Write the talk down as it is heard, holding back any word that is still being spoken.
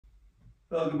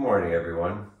Well, good morning,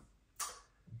 everyone.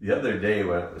 The other day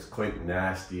when it was quite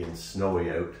nasty and snowy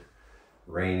out,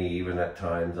 rainy even at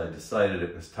times, I decided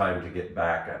it was time to get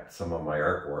back at some of my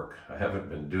artwork. I haven't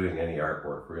been doing any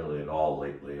artwork really at all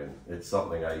lately, and it's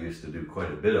something I used to do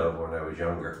quite a bit of when I was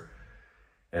younger.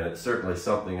 And it's certainly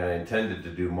something I intended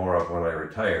to do more of when I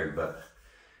retired, but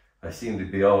I seem to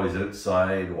be always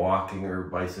outside walking or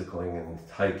bicycling and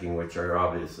hiking, which are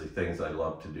obviously things I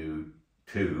love to do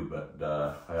too, but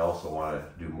I also want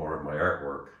to do more of my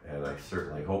artwork, and I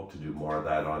certainly hope to do more of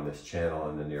that on this channel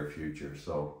in the near future.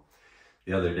 So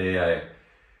the other day I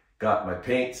got my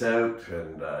paints out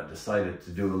and decided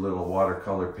to do a little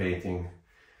watercolor painting.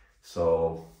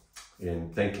 So in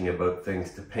thinking about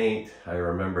things to paint, I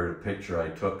remembered a picture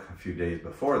I took a few days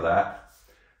before that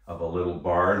of a little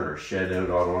barn or shed out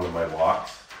on one of my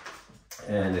walks.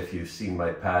 And if you've seen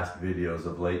my past videos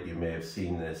of late, you may have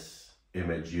seen this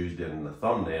image used in the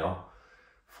thumbnail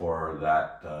for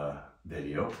that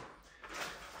video.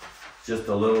 Just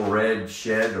a little red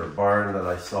shed or barn that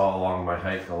I saw along my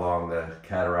hike along the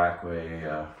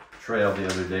Cataraqui Trail the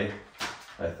other day.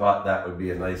 I thought that would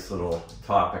be a nice little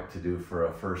topic to do for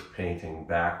a first painting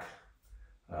back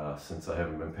since I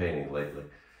haven't been painting lately.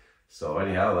 So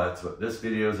anyhow, that's what this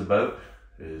video is about,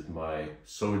 is my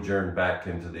sojourn back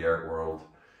into the art world.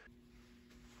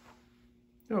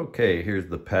 Okay, here's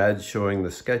the pad showing the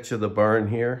sketch of the barn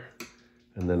here,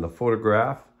 and then the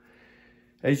photograph.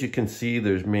 As you can see,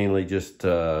 there's mainly just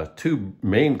two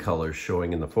main colors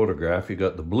showing in the photograph. You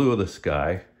got the blue of the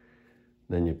sky,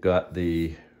 then you've got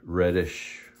the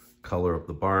reddish color of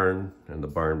the barn and the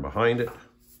barn behind it,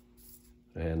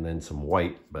 and then some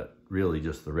white, but really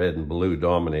just the red and blue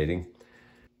dominating.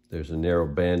 There's a narrow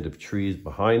band of trees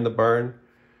behind the barn.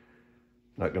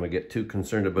 Not going to get too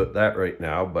concerned about that right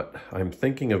now, but I'm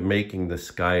thinking of making the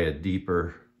sky a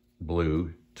deeper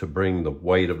blue to bring the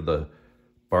white of the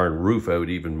barn roof out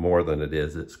even more than it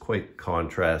is. It's quite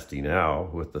contrasty now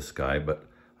with the sky, but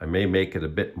I may make it a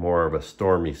bit more of a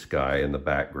stormy sky in the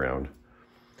background.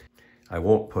 I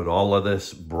won't put all of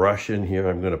this brush in here.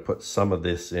 I'm going to put some of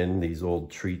this in, these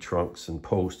old tree trunks and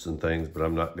posts and things, but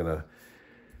I'm not going to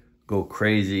go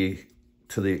crazy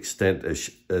to the extent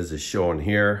as is shown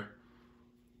here.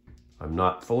 I'm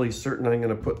not fully certain I'm going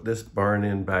to put this barn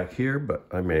in back here, but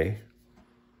I may.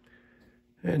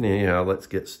 And anyhow, let's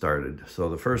get started. So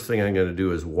the first thing I'm going to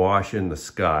do is wash in the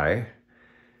sky,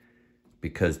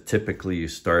 because typically you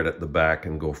start at the back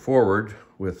and go forward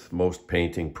with most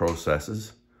painting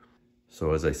processes.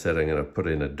 So as I said, I'm going to put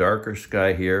in a darker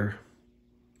sky here,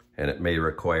 and it may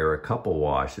require a couple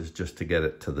washes just to get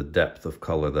it to the depth of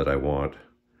color that I want.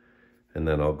 And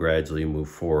then I'll gradually move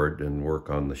forward and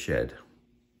work on the shed.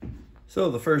 So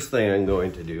the first thing I'm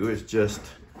going to do is just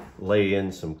lay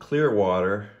in some clear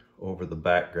water over the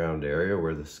background area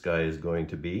where the sky is going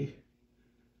to be.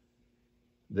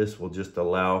 This will just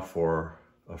allow for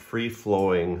a free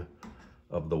flowing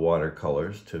of the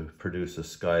watercolors to produce a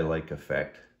sky-like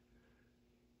effect.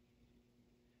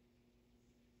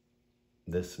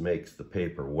 This makes the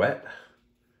paper wet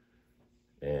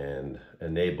and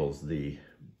enables the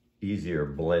easier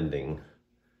blending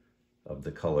of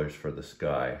the colors for the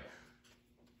sky.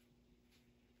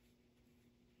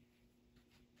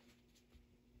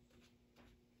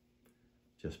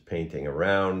 Just painting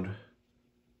around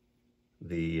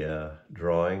the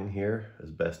drawing here as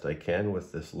best I can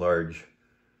with this large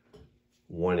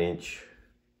 1-inch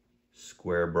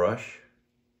square brush.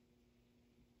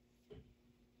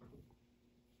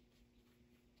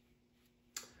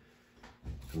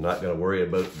 I'm not going to worry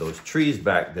about those trees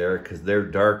back there because they're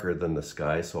darker than the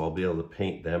sky, so I'll be able to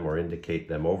paint them or indicate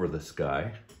them over the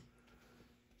sky.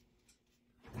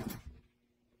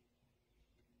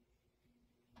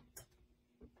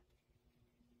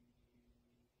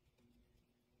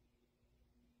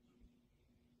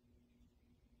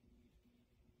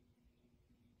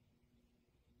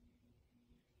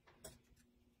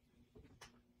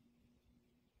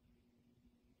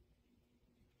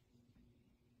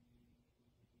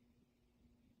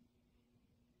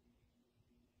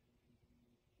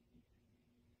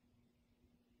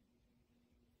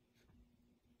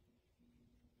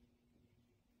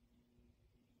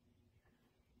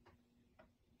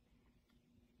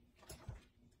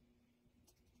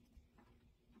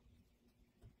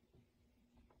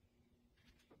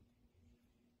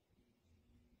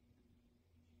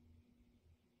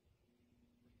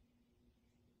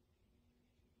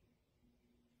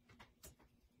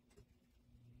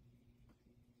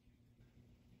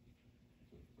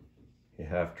 You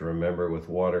have to remember with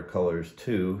watercolors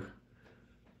too,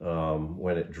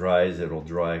 when it dries, it'll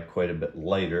dry quite a bit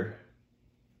lighter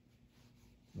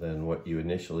than what you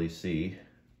initially see.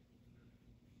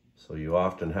 So you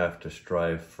often have to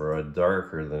strive for a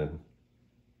darker than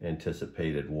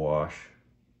anticipated wash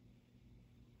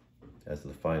as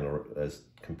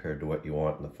compared to what you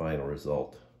want in the final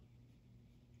result.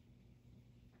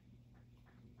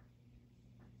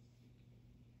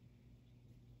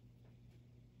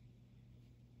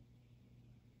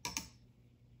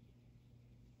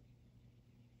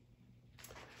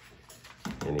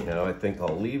 Anyhow, I think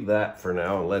I'll leave that for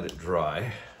now and let it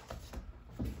dry.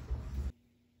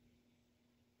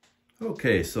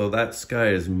 Okay, so that sky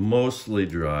is mostly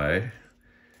dry.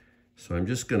 So I'm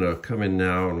just gonna come in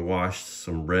now and wash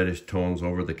some reddish tones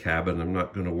over the cabin. I'm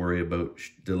not gonna worry about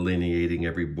delineating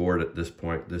every board at this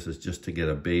point. This is just to get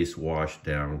a base wash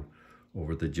down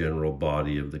over the general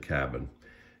body of the cabin.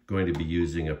 Going to be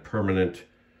using a permanent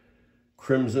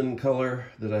crimson color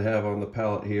that I have on the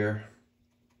palette here,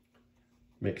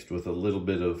 mixed with a little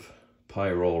bit of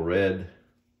pyrrole red,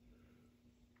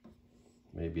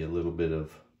 maybe a little bit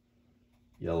of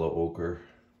yellow ochre.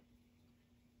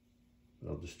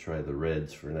 I'll just try the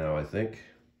reds for now, I think.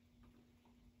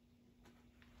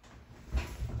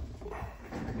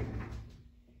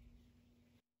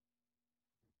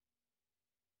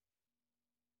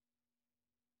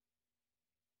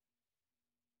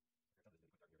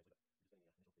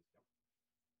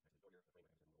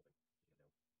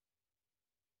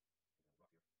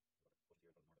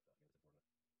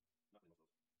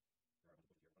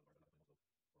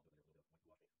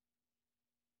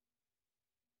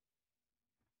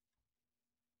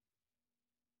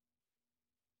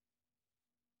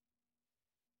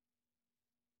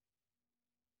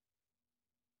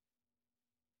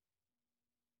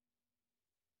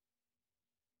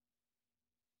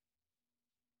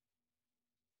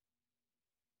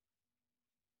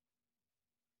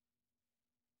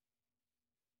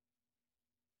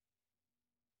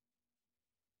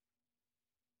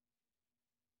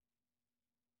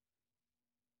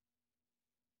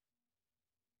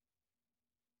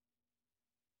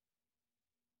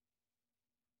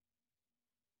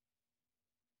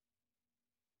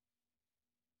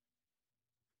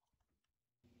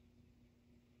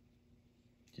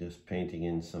 Just painting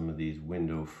in some of these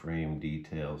window frame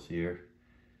details here.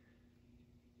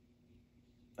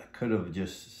 I could have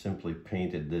just simply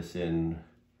painted this in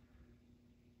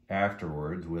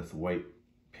afterwards with white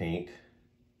paint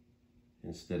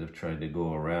instead of trying to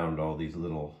go around all these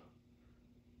little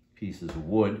pieces of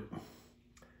wood.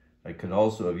 I could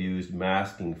also have used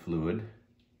masking fluid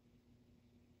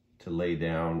to lay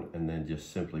down and then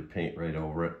just simply paint right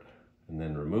over it and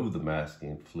then remove the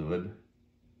masking fluid,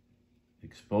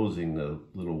 exposing the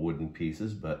little wooden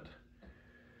pieces, but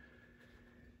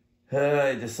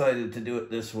I decided to do it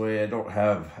this way. I don't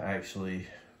have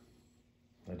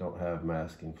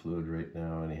masking fluid right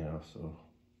now anyhow, so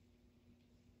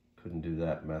couldn't do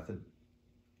that method.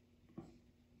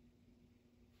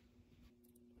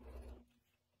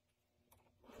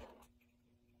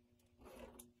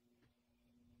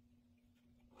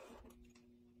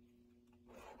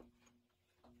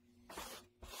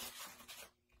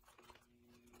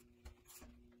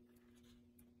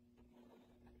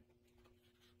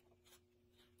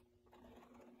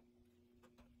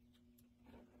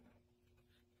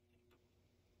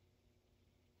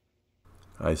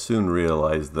 I soon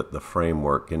realized that the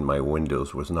framework in my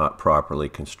windows was not properly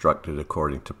constructed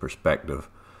according to perspective,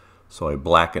 so I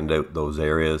blackened out those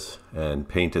areas and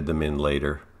painted them in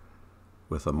later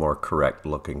with a more correct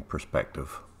looking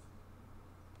perspective.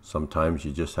 Sometimes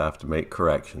you just have to make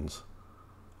corrections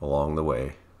along the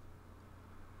way.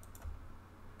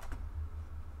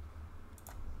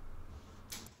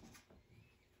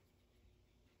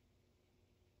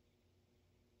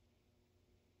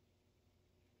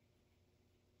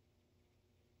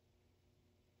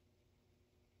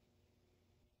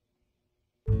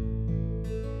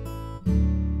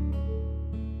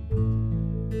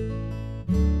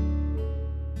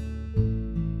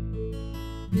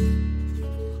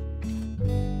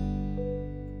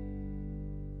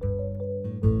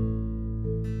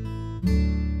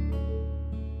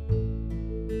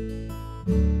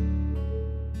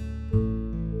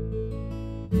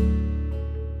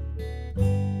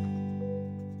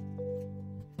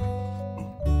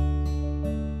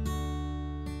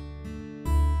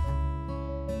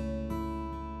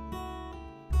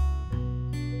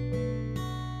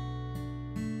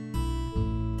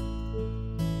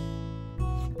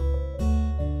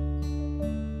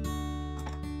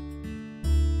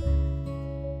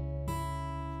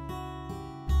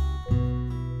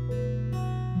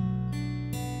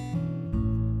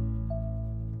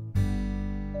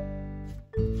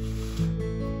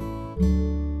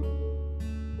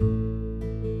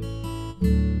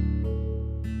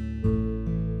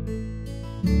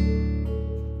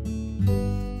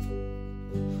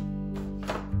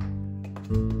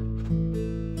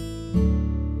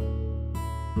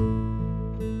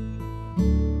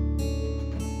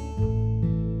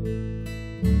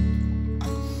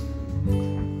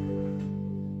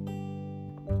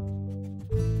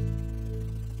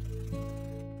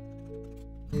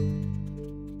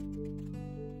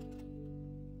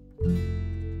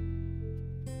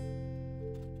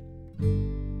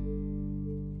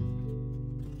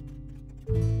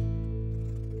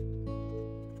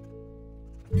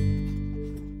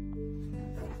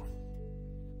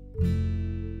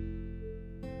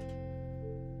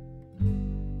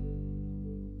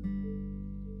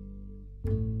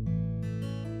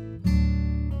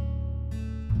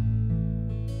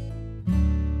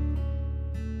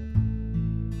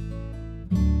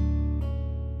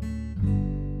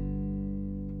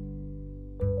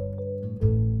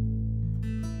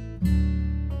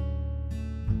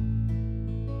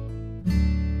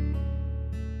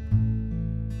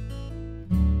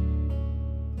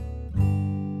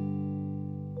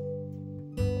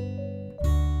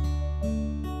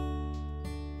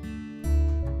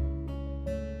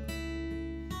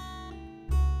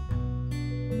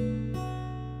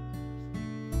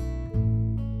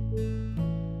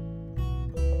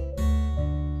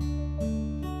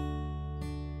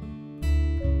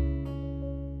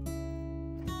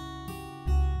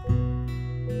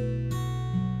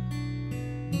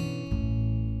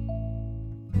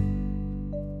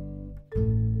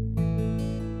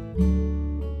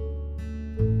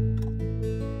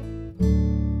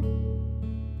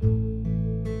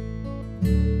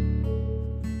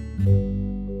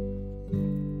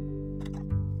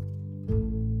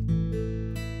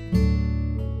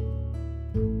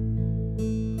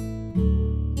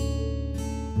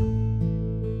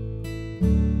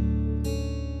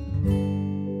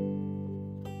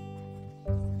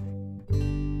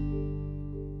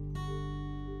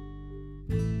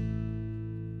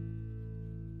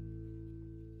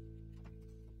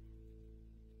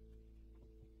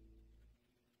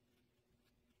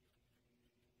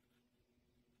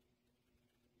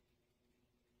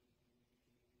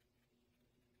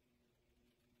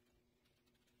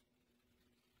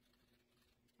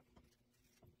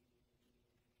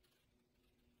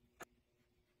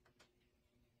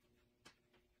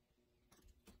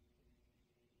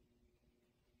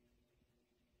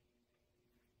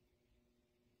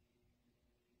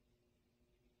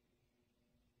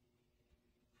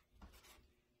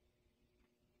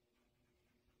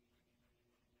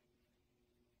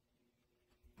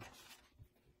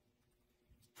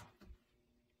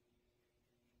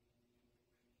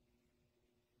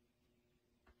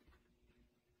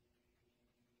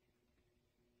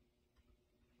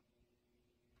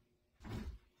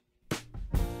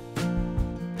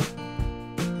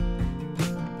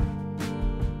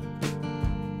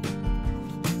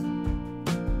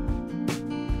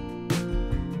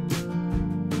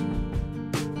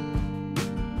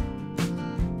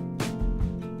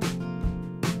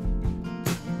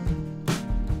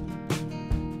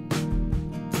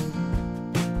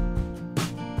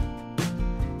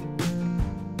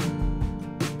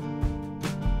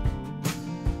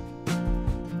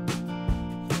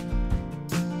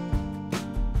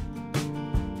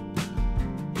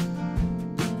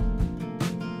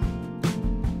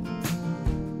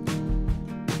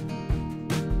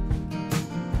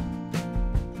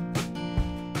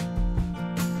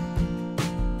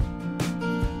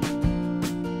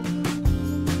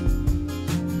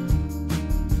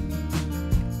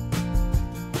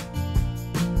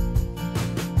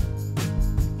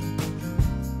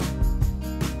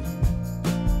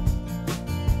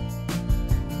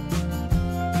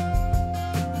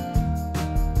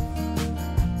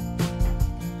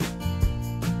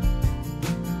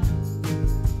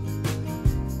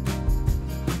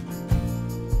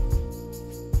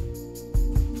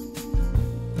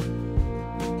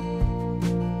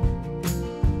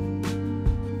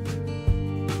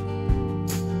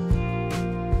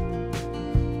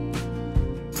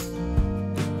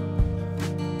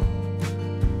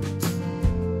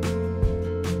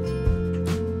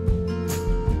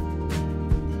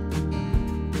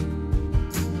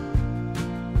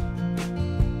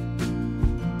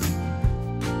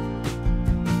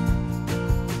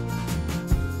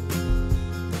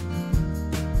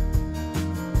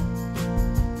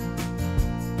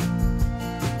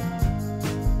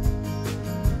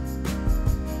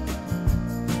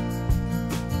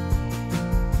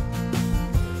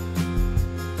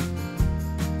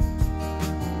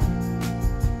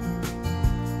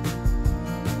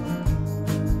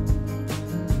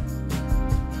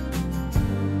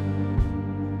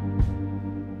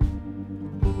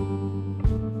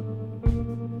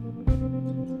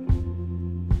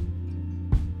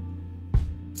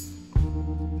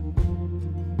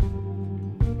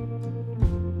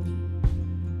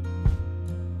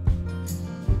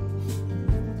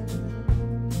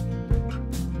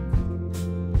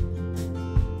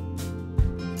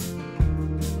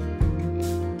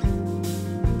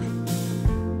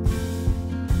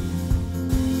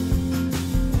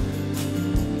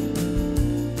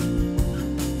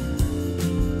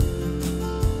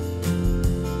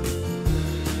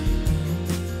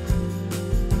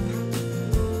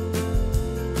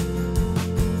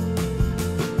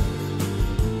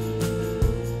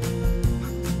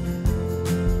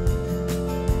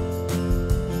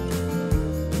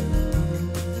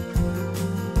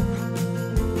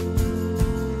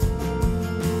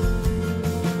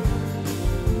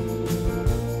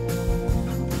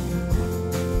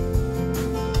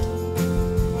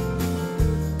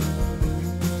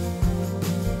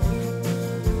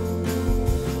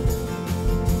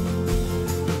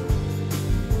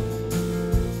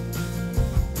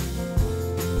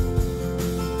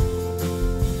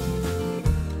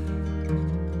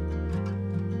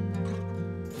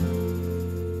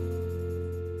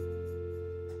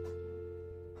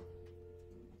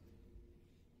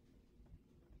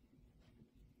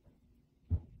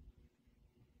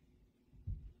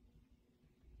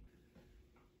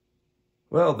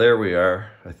 Well, there we are.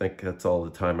 I think that's all the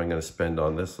time I'm going to spend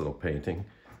on this little painting.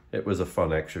 It was a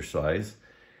fun exercise,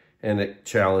 and it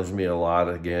challenged me a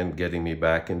lot, again, getting me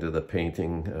back into the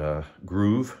painting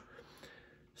groove.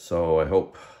 So I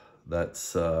hope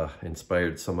that's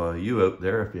inspired some of you out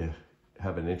there. If you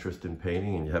have an interest in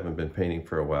painting and you haven't been painting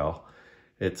for a while,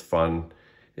 it's fun.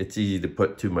 It's easy to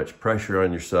put too much pressure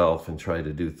on yourself and try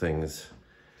to do things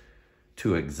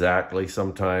too exactly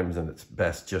sometimes, and it's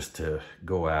best just to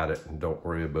go at it and don't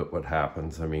worry about what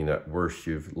happens. I mean, at worst,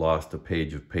 you've lost a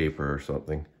page of paper or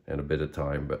something and a bit of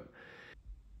time. But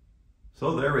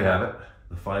so there we have it,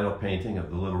 the final painting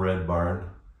of the Little Red Barn,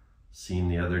 seen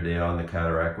the other day on the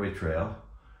Cataraqui Trail.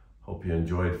 Hope you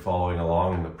enjoyed following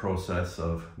along in the process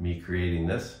of me creating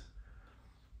this.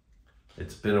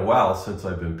 It's been a while since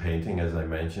I've been painting, as I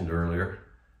mentioned earlier.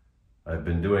 I've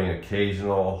been doing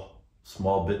occasional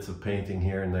small bits of painting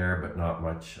here and there, but not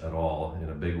much at all in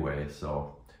a big way.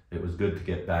 So it was good to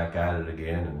get back at it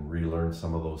again and relearn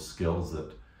some of those skills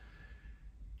that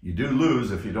you do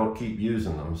lose if you don't keep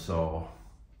using them. So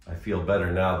I feel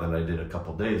better now than I did a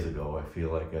couple days ago. I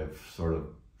feel like I've sort of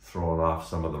thrown off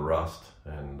some of the rust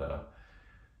and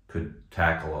could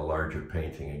tackle a larger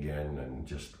painting again, and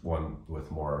just one with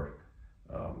more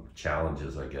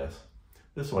challenges, I guess.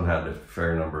 This one had a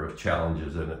fair number of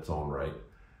challenges in its own right,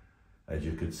 as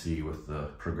you could see with the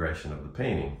progression of the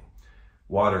painting.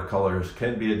 Watercolors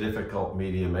can be a difficult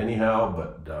medium anyhow,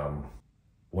 but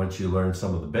once you learn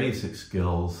some of the basic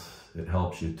skills, it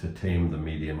helps you to tame the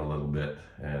medium a little bit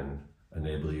and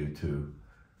enable you to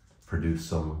produce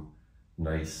some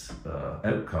nice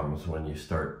outcomes when you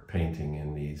start painting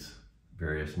in these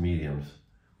various mediums.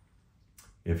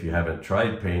 If you haven't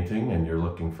tried painting and you're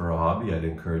looking for a hobby, I'd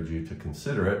encourage you to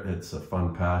consider it. It's a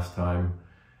fun pastime,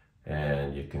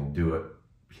 and you can do it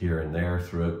here and there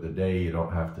throughout the day. You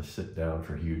don't have to sit down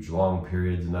for huge long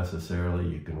periods necessarily.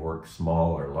 You can work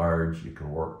small or large. You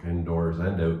can work indoors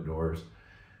and outdoors.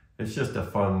 It's just a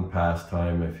fun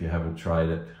pastime if you haven't tried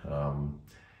it.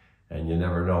 And you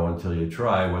never know until you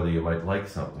try whether you might like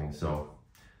something. So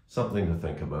something to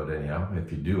think about anyhow.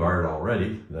 If you do art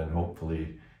already, then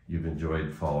hopefully you've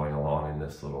enjoyed following along in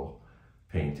this little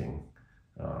painting.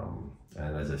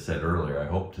 And as I said earlier, I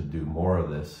hope to do more of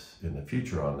this in the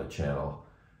future on the channel.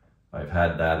 I've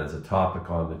had that as a topic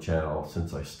on the channel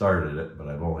since I started it, but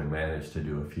I've only managed to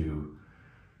do a few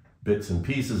bits and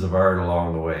pieces of art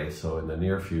along the way. So in the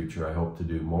near future, I hope to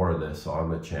do more of this on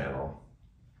the channel.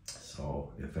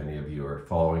 So if any of you are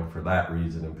following for that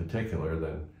reason in particular,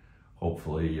 then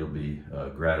hopefully you'll be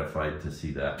gratified to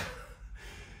see that.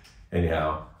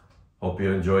 Anyhow, hope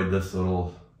you enjoyed this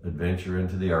little adventure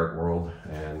into the art world,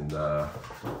 and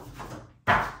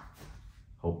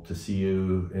hope to see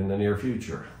you in the near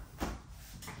future.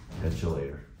 Catch you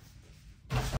later.